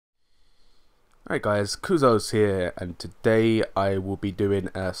Alright guys, Kuzos here, and today I will be doing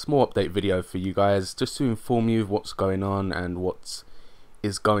a small update video for you guys just to inform you of what's going on and what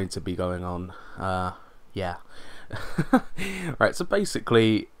is going to be going on. Yeah. Right, so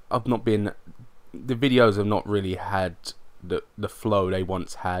basically the videos have not really had the flow they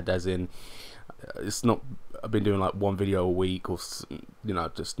once had, as in I've been doing like one video a week, or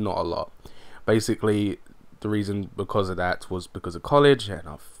just not a lot. Basically the reason because of that was because of college, and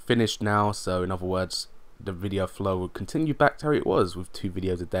I've finished now, so in other words the video flow will continue back to how it was with 2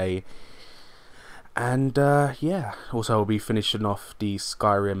 videos a day. And yeah, also I'll be finishing off the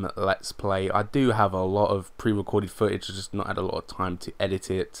Skyrim Let's Play. I do have a lot of pre-recorded footage, I just not had a lot of time to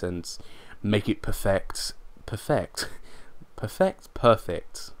edit it and make it perfect.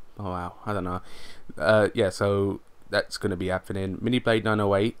 Oh wow, I don't know. Yeah, so that's going to be happening. Miniblade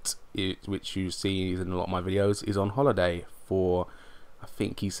 908, which you see in a lot of my videos, is on holiday for, I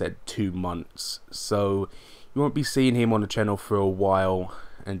think he said, 2 months. So you won't be seeing him on the channel for a while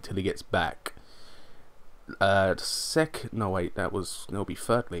until he gets back. That'll be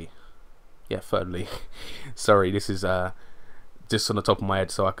thirdly. Yeah, thirdly. Sorry, this is just on the top of my head,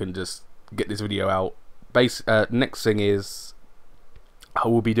 so I can just get this video out. Next thing is, I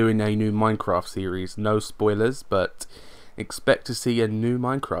will be doing a new Minecraft series. No spoilers, but expect to see a new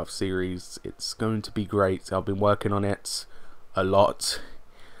Minecraft series. It's going to be great. I've been working on it a lot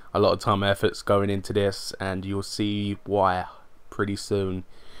of time and efforts going into this, and you'll see why pretty soon.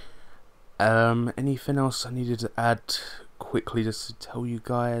 Anything else I needed to add quickly just to tell you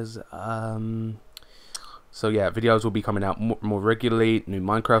guys? So yeah, videos will be coming out more regularly. New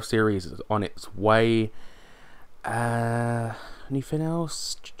Minecraft series is on its way. Anything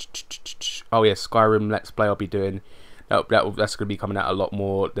else? Oh yeah, Skyrim Let's Play I'll be doing. That's going to be coming out a lot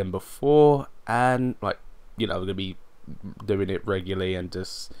more than before, and we're going to be doing it regularly, and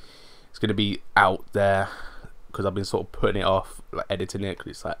just it's going to be out there because I've been sort of putting it off, like editing it,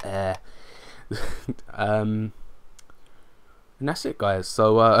 because it's like and that's it, guys.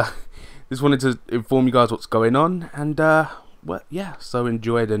 So just wanted to inform you guys what's going on, and well, yeah, so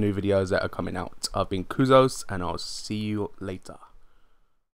enjoy the new videos that are coming out. I've been Kuzos, and I'll see you later.